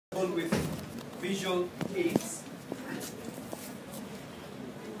visual aids.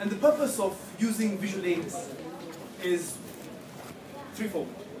 And the purpose of using visual aids is threefold.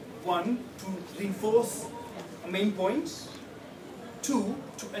 One, to reinforce a main point. Two,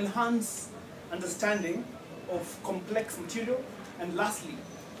 to enhance understanding of complex material. And lastly,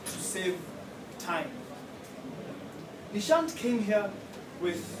 to save time. Nishant came here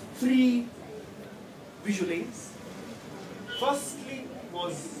with 3 visual aids. Firstly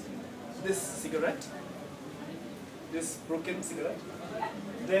was this cigarette, this broken cigarette.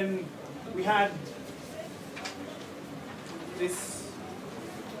 Then we had this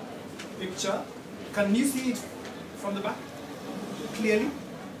picture. Can you see it from the back clearly?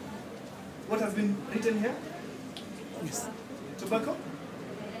 What has been written here? Yes. Tobacco?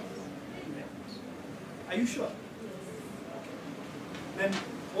 Are you sure? Then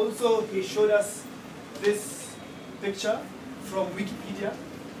also he showed us this picture from Wikipedia.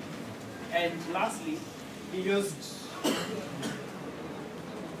 And lastly, he used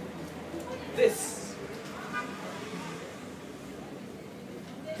this.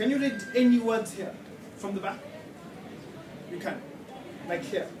 Can you read any words here from the back? You can. Like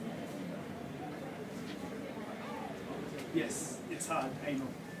here. Yes, it's hard, I know.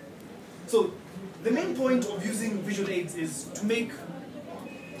 So, the main point of using visual aids is to make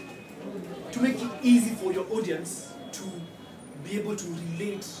it easy for your audience to be able to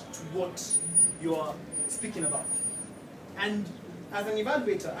relate to what you are speaking about. And as an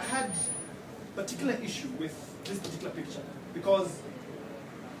evaluator, I had a particular issue with this particular picture because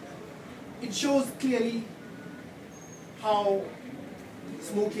it shows clearly how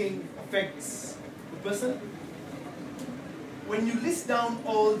smoking affects the person. When you list down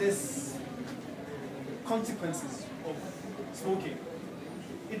all these consequences of smoking,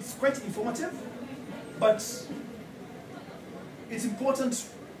 it's quite informative, but it's important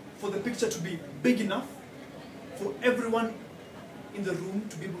for the picture to be big enough for everyone in the room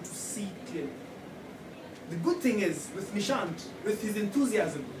to be able to see clearly. The good thing is, with Nishant, with his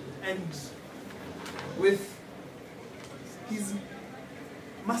enthusiasm and with his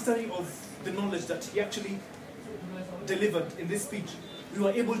mastery of the knowledge that he actually delivered in this speech, we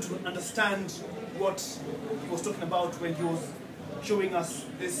were able to understand what he was talking about when he was showing us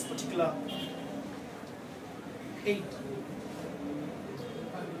this particular aid.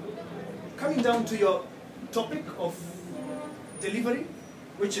 Coming down to your topic of delivery,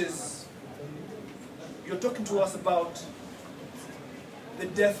 which is, you're talking to us about the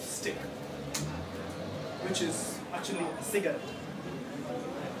death stick, which is actually a cigarette.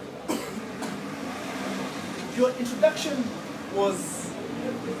 Your introduction was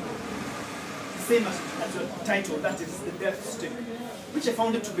the same as your title, that is the death stick, which I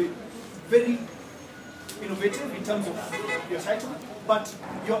found it to be very innovative in terms of your title, but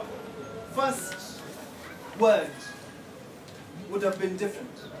your first word would have been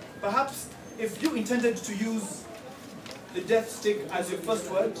different. Perhaps if you intended to use the death stick as your first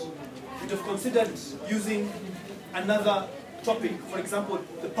word, you'd have considered using another topic, for example,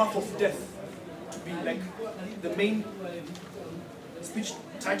 the path of death, to be like the main speech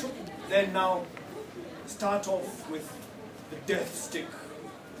title. Then now start off with the death stick.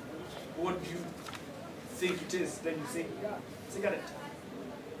 What do you think it is? Then you say, yeah, cigarette.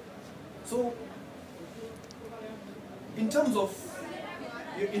 So, in terms of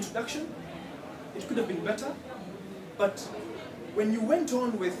your introduction, it could have been better, but when you went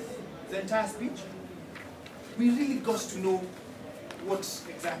on with the entire speech, we really got to know what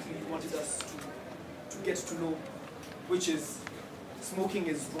exactly you wanted us to get to know, which is smoking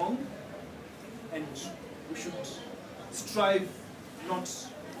is wrong, and we should strive not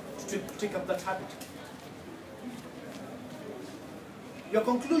to take up that habit. Your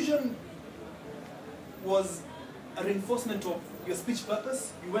conclusion was a reinforcement of your speech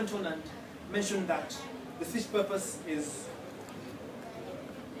purpose. You went on and mentioned that the speech purpose is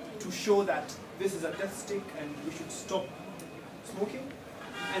to show that this is a death stick and we should stop smoking.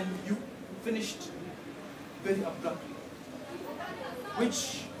 And you finished very abruptly,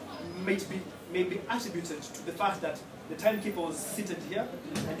 which may be attributed to the fact that the timekeeper was seated here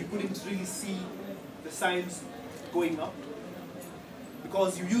and you couldn't really see the signs going up,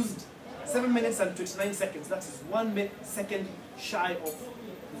 because you used 7 minutes and 29 seconds. That is 1 second shy of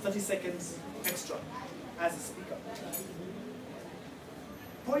 30 seconds extra as a speaker.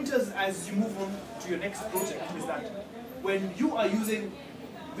 Pointers as you move on to your next project is that when you are using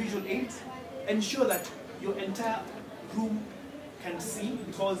visual aids, ensure that your entire room can see,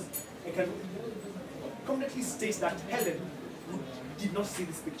 because I can confidently state that Helen did not see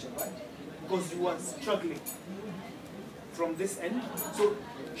this picture, right? Because you were struggling. from this end. So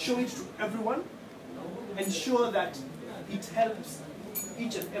show it to everyone. Ensure that it helps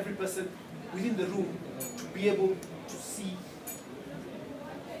each and every person within the room to be able to see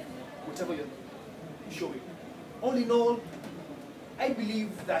whatever you're showing. All in all, I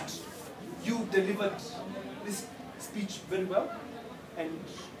believe that you delivered this speech very well, and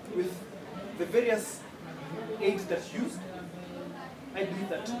with the various aids that you used, I believe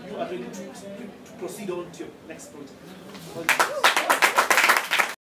that you are ready to proceed on to your next project.